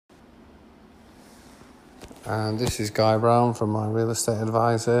And this is Guy Brown from My Real Estate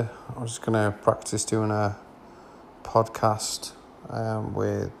Advisor. I'm just going to practice doing a podcast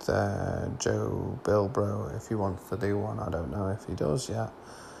with Joe Bilbro if he wants to do one. I don't know if he does yet,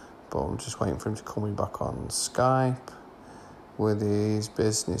 but I'm just waiting for him to call me back on Skype with his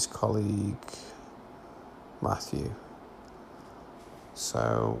business colleague Matthew.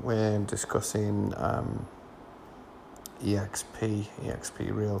 So we're discussing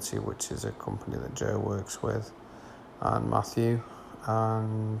EXP Realty, which is a company that Joe works with, and Matthew,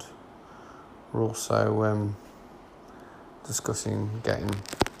 and we're also discussing getting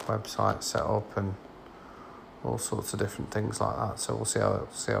websites set up and all sorts of different things like that. So we'll see how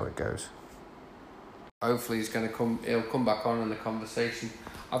it goes. Hopefully he'll come back on in the conversation.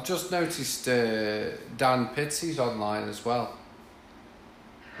 I've just noticed Dan Pitsy's online as well.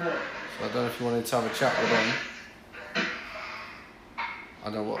 So I don't know if you wanted to have a chat with him. I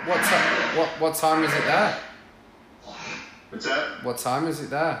don't know what time is it there? What's that? What time is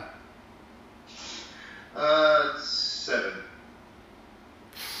it there? 7.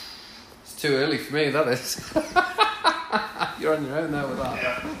 It's too early for me, that is. You're on your own there with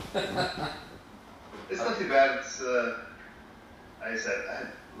that. Yeah. It's not too bad. It's I said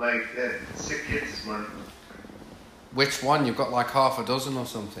I had 6 kids this morning. Which one? You've got like half a dozen or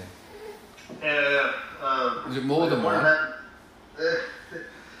something. Yeah. Is it more than one?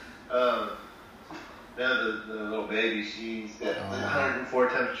 Now the little baby, she's got 104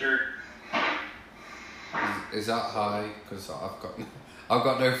 temperature. Is that high? Because I've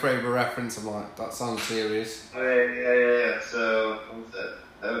got no frame of reference. I'm like, that sounds serious. Yeah. So what's that?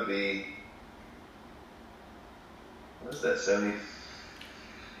 That would be. What's that? 70.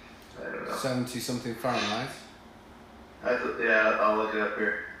 I don't know. 70 something Fahrenheit. I'll look it up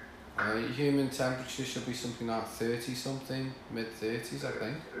here. Human temperature should be something like 30 something, mid 30s, I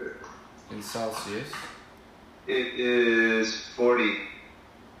think, in Celsius. It is 40.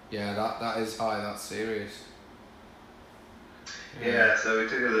 Yeah, that is high. That's serious. Yeah, so we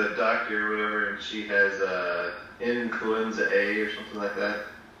took her to the doctor or whatever, and she has influenza A or something like that.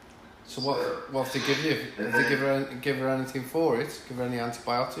 So what if they give you? If they give her anything for it? Give her any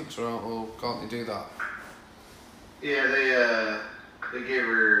antibiotics, or can't they do that? Yeah, they gave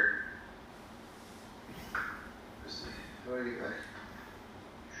her. What did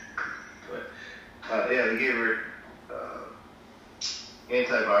they gave her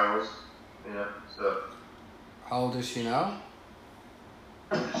antivirals. So. How old is she now?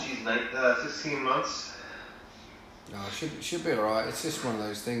 She's 16 months. No, should be alright. It's just one of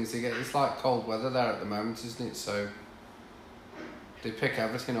those things. It's like cold weather there at the moment, isn't it? So they pick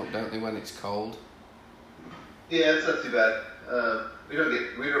everything up, don't they, when it's cold? Yeah, it's not too bad. We don't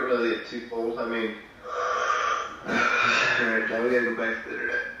really get too cold. I mean, alright, now we gotta go back to the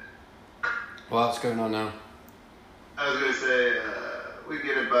internet. What's going on now? I was gonna say we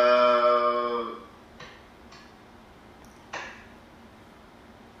get about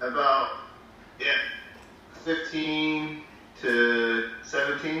 15 to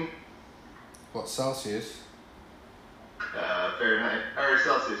 17. What, Celsius? Fahrenheit or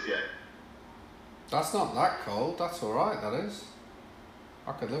Celsius, yeah. That's not that cold. That's all right. That is.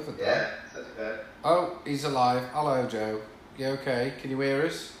 I could live with that. Yeah, it's not too bad. Oh, he's alive. Hello, Joe. You okay? Can you hear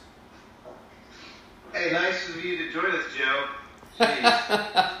us? Hey, nice of you to join us, Joe.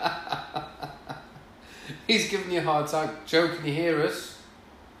 Jeez. He's giving you a hard time. Joe, can you hear us?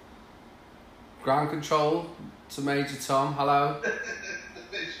 Ground control to Major Tom. Hello.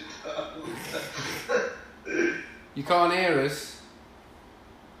 Major Tom. You can't hear us.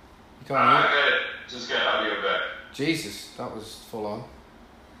 You can't I hear. got it. Just got audio back. Jesus, that was full on.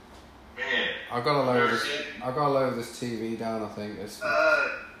 Man. I've got to lower this TV down. I think it's.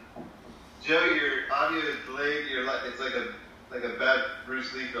 Joe, your audio is delayed. It's like a bad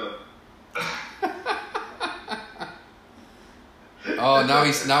Bruce Lee film. Oh, now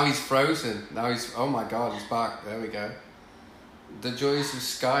he's frozen. Oh my God, he's back. There we go. The joys of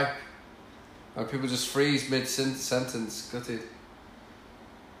Skype. And people just freeze mid-sentence. Gutted.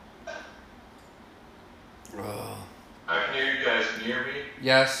 Oh. I can hear you guys. Can you hear me?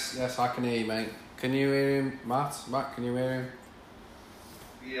 Yes, I can hear you, mate. Can you hear him, Matt? Matt, can you hear him?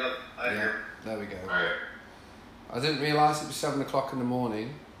 Yep, I hear. There we go. Alright. I didn't realise it was 7 o'clock in the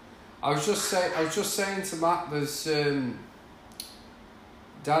morning. I was just saying to Matt, there's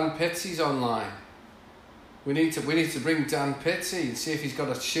Dan Pitsy's online. We need to bring Dan Pitsy and see if he's got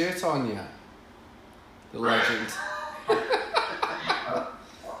a shirt on yet. The legend.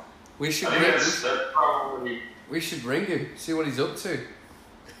 We should ring him, see what he's up to.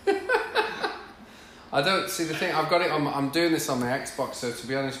 I don't see the thing. I've got it on. I'm doing this on my Xbox, so to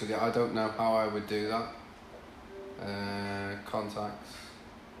be honest with you, I don't know how I would do that. Contacts.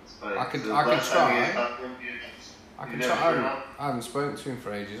 It's funny. I could So try. I can try. I haven't spoken to him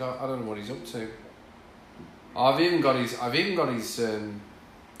for ages. I don't know what he's up to. I've even got his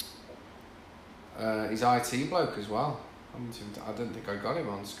IT bloke as well. I didn't think I got him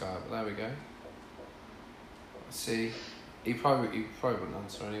on Skype, but there we go. Let's see. He probably wouldn't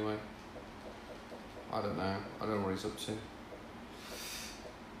answer anyway. I don't know what he's up to.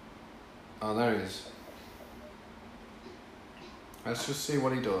 Oh, there he is. Let's just see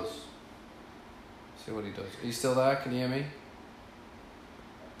what he does. Are you still there? Can you hear me?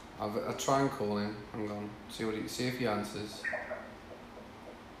 I'll try and call him. Hang on. See if he answers.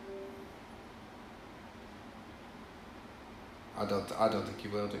 I don't think he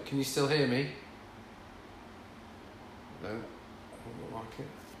will do. Can you still hear me? No. I don't like it.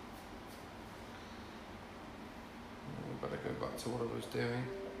 I better go back to what I was doing.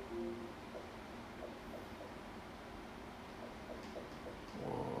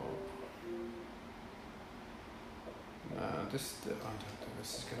 No, I don't think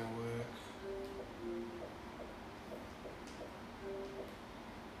this is going to work.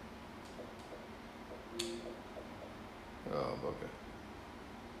 Oh, bugger.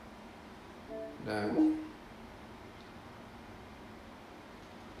 No.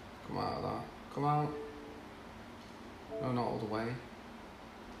 Come out of that. Come out. No, not all the way.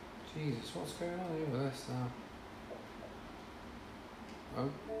 Jesus, what's going on here with this now? Oh,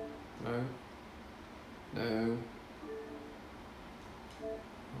 no. No.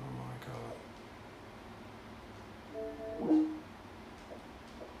 Oh my God.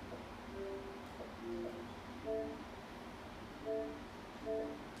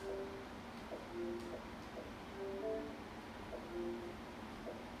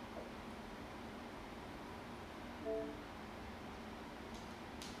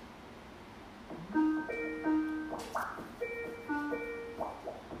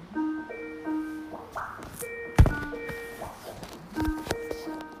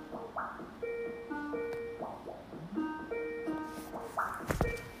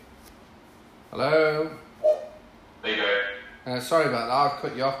 Hello? There you go. Sorry about that, I've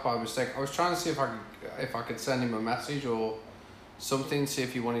cut you off by mistake. I was trying to see if I could send him a message or something, see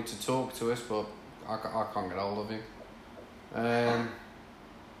if he wanted to talk to us, but I can't get hold of him.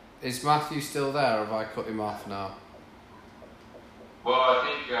 Is Matthew still there, or have I cut him off now? Well, I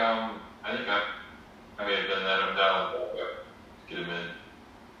think I may have done that. I'm down. Get him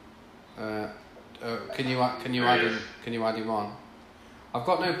in. Can you add him on? I've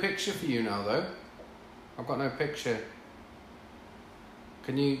got no picture for you now though. I've got no picture.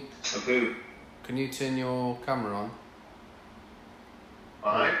 Can you Of who? Can you turn your camera on?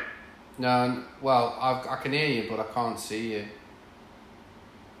 Alright. No, well, I can hear you, but I can't see you.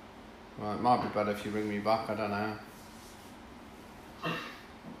 Well, it might be better if you ring me back. I don't know.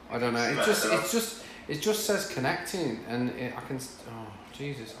 It just says connecting, and I can. Oh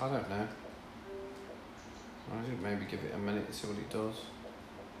Jesus, I don't know. I should maybe give it a minute and see what it does.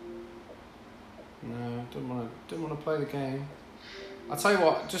 No, don't want to play the game. I'll tell you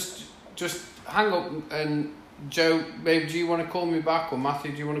what, just hang up, and Joe, maybe do you want to call me back, or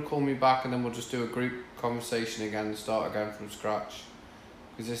Matthew, do you want to call me back, and then we'll just do a group conversation again and start again from scratch,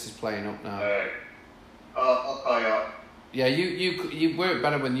 because this is playing up now. Alright. I'll call you up. Yeah, you worked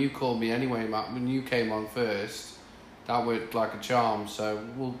better when you called me anyway, Matt. When you came on first, that worked like a charm. So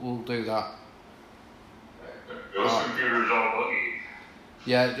we'll do that. Those computers all buggy.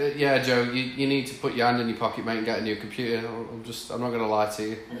 Yeah, Joe. You need to put your hand in your pocket, mate, and get a new computer. I'm not going to lie to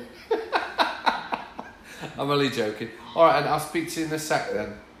you. I'm only joking. All right, and I'll speak to you in a sec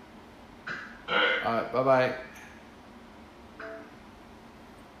then. All right, bye bye.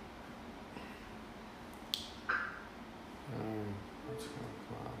 What's going to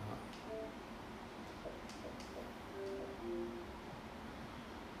come out of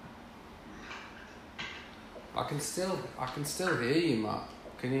that? I can still hear you, Matt.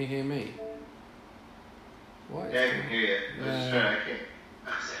 Can you hear me? What? Yeah, I can hear you. I'm just trying. I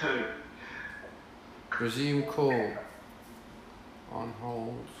can't. Resume call. On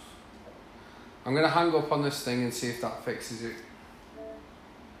hold. I'm going to hang up on this thing and see if that fixes it.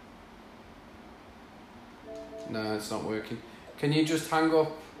 No, it's not working. Can you just hang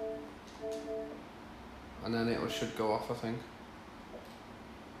up? And then it should go off, I think.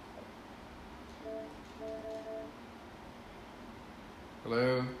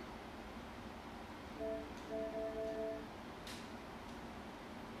 Hello?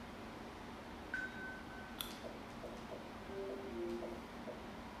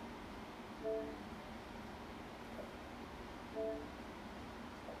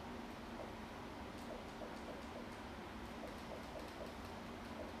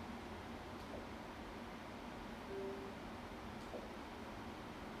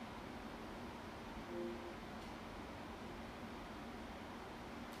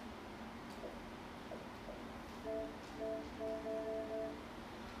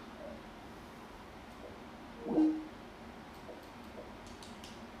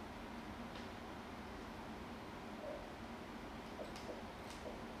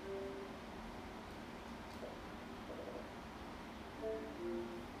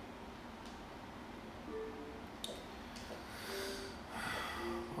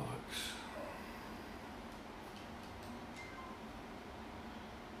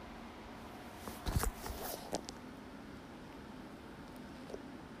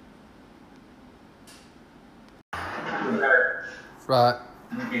 Right.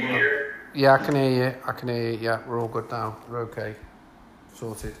 You can hear? Yeah, I can hear you. Yeah, we're all good now. We're okay.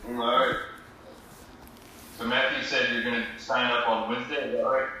 Sorted. All right. So Matthew said you're going to sign up on Wednesday, is that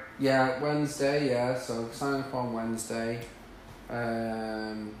right? Yeah, Wednesday, yeah. So sign up on Wednesday.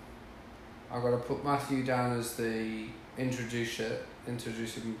 I've got to put Matthew down as the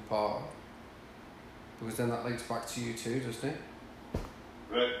introducing part. Because then that links back to you too, doesn't it?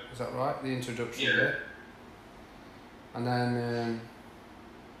 Right. Is that right? The introduction Yeah. bit. And then,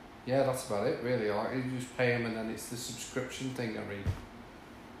 yeah, that's about it really. Like, you just pay him and then it's the subscription thing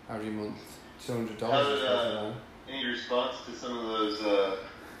every month. $200. How did, any response to some of those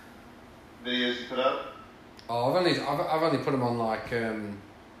videos you put up? Oh, I've only put them on like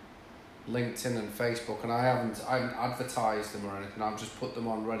LinkedIn and Facebook, and I haven't advertised them or anything. I've just put them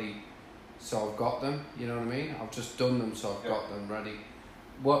on ready, so I've got them. You know what I mean? I've just done them, so I've got them ready.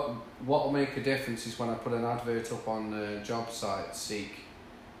 What will make a difference is when I put an advert up on the job site, Seek.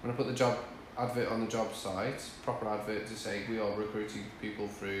 When I put the job advert on the job site, proper advert to say we are recruiting people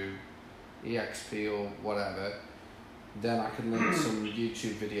through EXP or whatever, then I can link some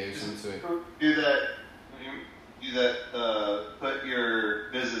YouTube videos into it. Do that. Put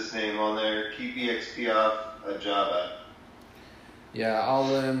your business name on there. Keep EXP off a job app. Yeah,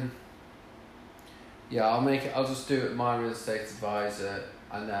 I'll make it. I'll just do it. My real estate advisor,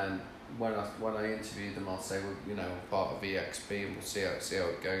 and then when I interview them, I'll say, well, you know, part of EXP, and we'll see how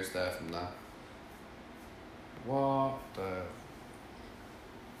it goes there from there. What the?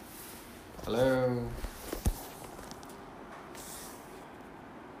 Hello.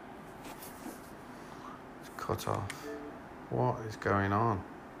 It's cut off. What is going on?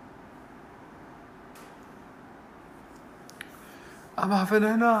 I'm having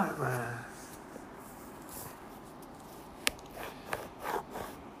a nightmare.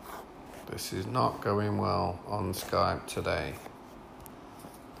 This is not going well on Skype today.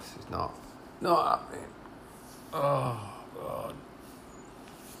 This is not happening. Oh, God.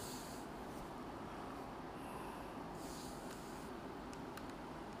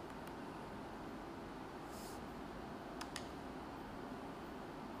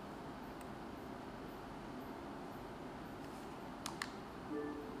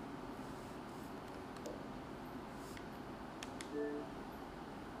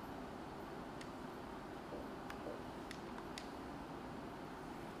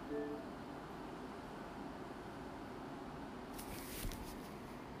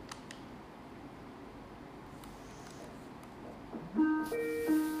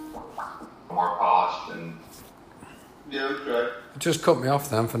 More polished and Yeah, okay. It just cut me off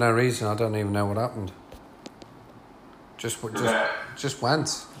then for no reason. I don't even know what happened. Just went.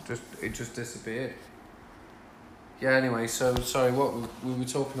 It just disappeared. Yeah. Anyway, so sorry. What we were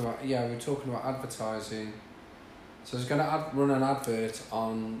talking about? Yeah, we were talking about advertising. So I was going to run an advert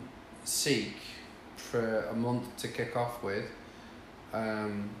on Seek for a month to kick off with.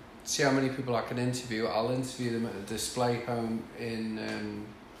 See how many people I can interview. I'll interview them at a display home in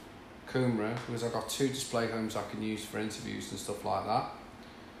Coomera, because I've got 2 display homes I can use for interviews and stuff like that.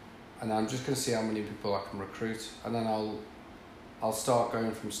 And I'm just going to see how many people I can recruit, and then I'll start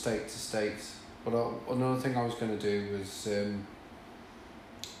going from state to state. But another thing I was going to do was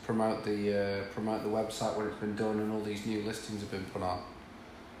promote the website when it's been done and all these new listings have been put on.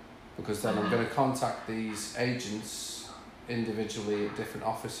 Because then I'm going to contact these agents individually at different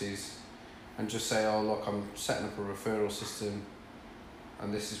offices and just say, oh look, I'm setting up a referral system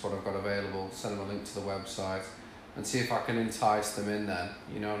and this is what I've got available. Send them a link to the website and see if I can entice them in then.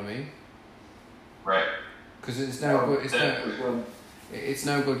 You know what I mean? right. Because it's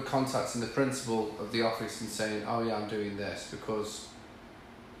no good contacting the principal of the office and saying, oh yeah, I'm doing this, because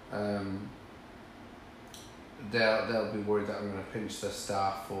they'll be worried that I'm going to pinch their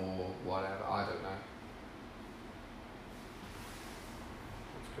staff or whatever. I don't know.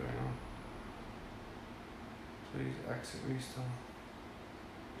 What's going on? Please exit restart.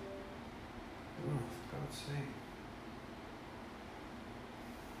 Oh, for God's sake.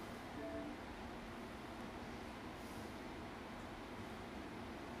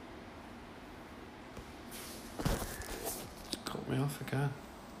 Cut me off again.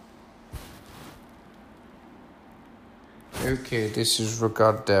 Okay, this is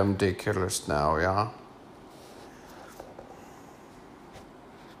goddamn ridiculous now, yeah?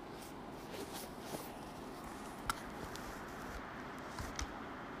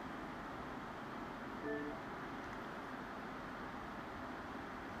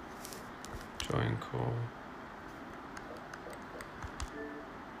 Join call.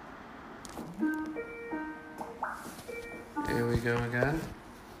 Here we go again.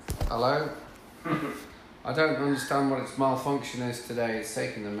 Hello? I don't understand what its malfunction is today. It's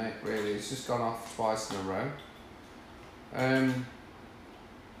taking the mick, really. It's just gone off twice in a row.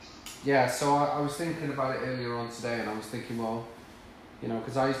 Yeah, so I was thinking about it earlier on today, and I was thinking, well, you know,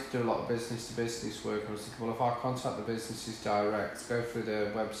 because I used to do a lot of business-to-business work, and I was thinking, well, if I contact the businesses direct, go through their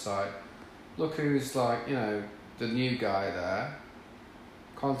website, look who's like, you know, the new guy there,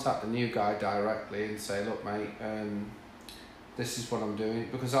 contact the new guy directly and say, look, mate, this is what I'm doing,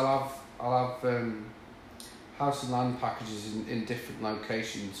 because I'll have house and land packages in different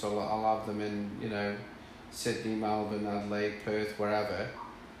locations, so I'll have them in, you know, Sydney, Melbourne, Adelaide, Perth, wherever.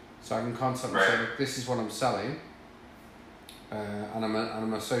 So I can contact them and say, look, this is what I'm selling, and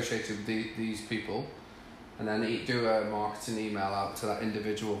I'm associated with these people, and then do a marketing email out to that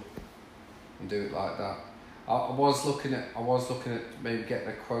individual, and do it like that. I was looking at maybe getting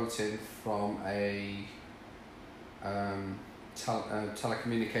a quote in from a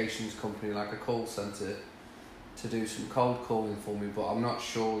telecommunications company, like a call centre, to do some cold calling for me, but I'm not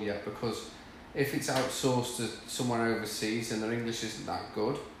sure yet, because if it's outsourced to someone overseas and their English isn't that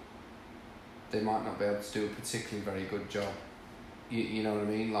good, they might not be able to do a particularly very good job. You know what I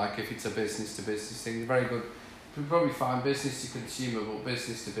mean? Like if it's a business to business thing, they're very good. You'll probably find business to consumer, but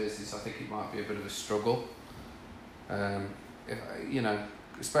business to business, I think it might be a bit of a struggle. If, you know,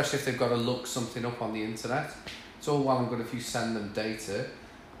 especially if they've got to look something up on the internet. It's all well and good if you send them data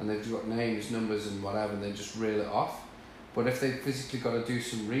and they've got names, numbers and whatever, and they just reel it off. But if they've physically got to do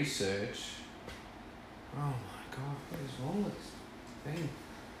some research, oh my God, what is wrong with this thing?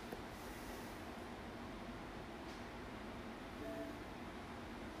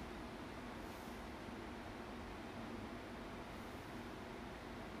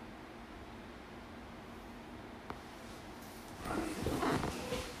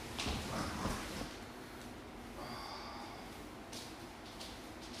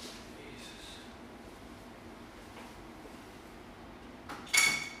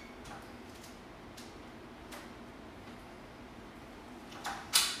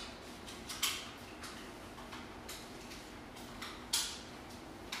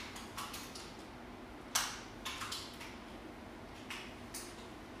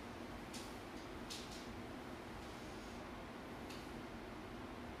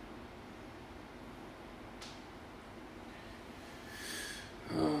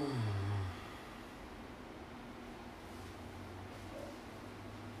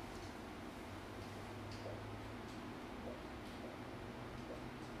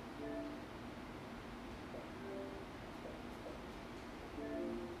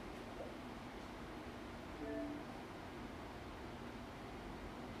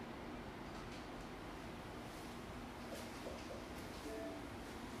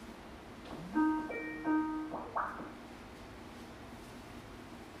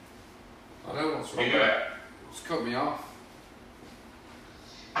 I don't know what's wrong with it. It's cut me off.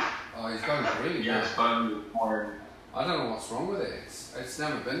 Oh, he's going green. Yeah, it's fun. I don't know what's wrong with it. It's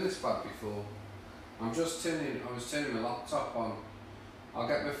never been this bad before. I was turning my laptop on. I'll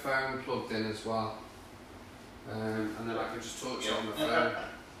get my phone plugged in as well. And then I can just talk to you on the phone.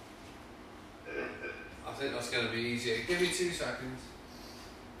 I think that's going to be easier. Give me 2 seconds.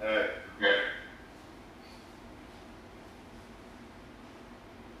 Okay.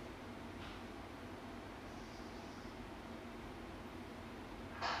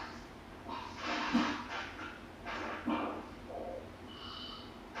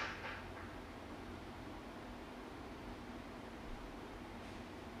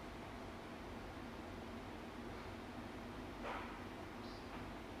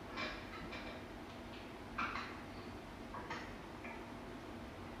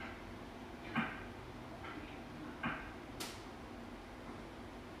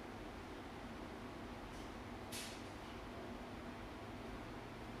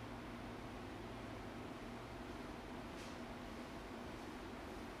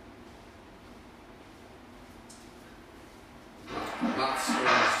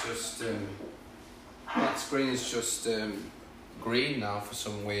 That screen is just green now for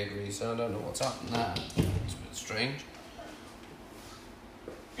some weird reason. I don't know what's happened there. It's a bit strange.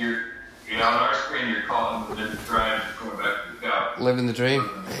 You're on our screen. You're calling the different drive, going back to the couch. Living the dream.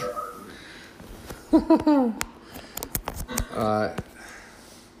 Alright.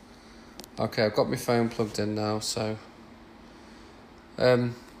 Okay, I've got my phone plugged in now, so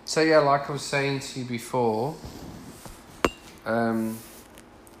yeah, like I was saying to you before,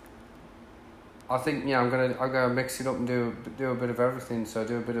 I think I'm gonna mix it up and do a bit of everything. So I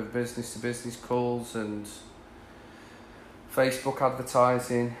do a bit of business to business calls and Facebook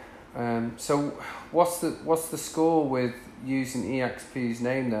advertising, So what's the score with using EXP's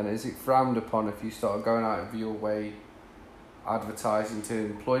name then? Is it frowned upon if you start going out of your way advertising to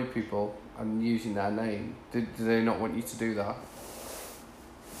employ people and using their name? Do they not want you to do that?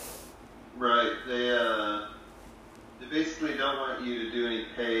 Right. They basically don't want you to do any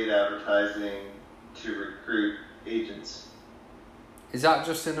paid advertising to recruit agents. Is that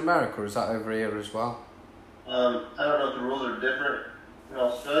just in America or is that over here as well? I don't know if the rules are different in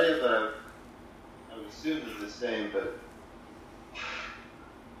Australia, but I would assume they're the same. But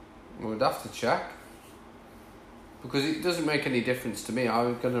We'd have to check. Because it doesn't make any difference to me.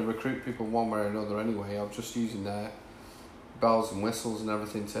 I'm going to recruit people one way or another anyway. I'm just using their bells and whistles and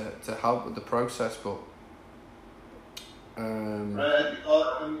everything to help with the process. But right,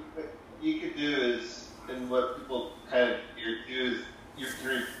 what you could do is, and what people kind of do is you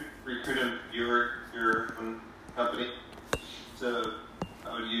can recruit them your own company. So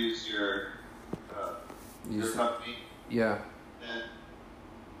I would use your company. Yeah. And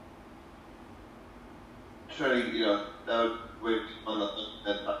try to, that would wait on the hook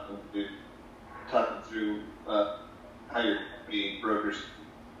and talking through how your company brokers.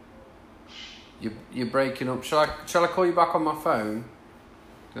 You're breaking up. Shall I call you back on my phone?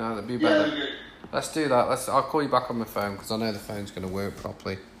 No, that'd be better. Yeah, Let's do that. I'll call you back on my phone because I know the phone's going to work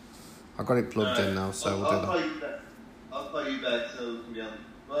properly. I've got it plugged in now, so we'll do that. I'll call you back so we can be on.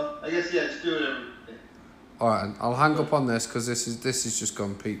 Well, I guess just do whatever. All right, I'll hang up on this because this is just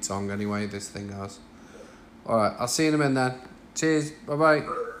gone Pete Tong anyway. This thing has. All right, I'll see you in a minute then. Cheers. Bye bye.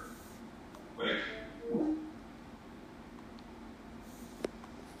 Wait.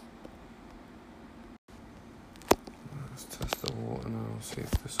 Let's test the water now. See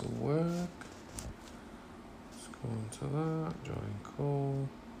if this will work. Let's go on to that. Join call.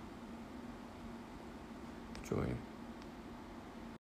 Join.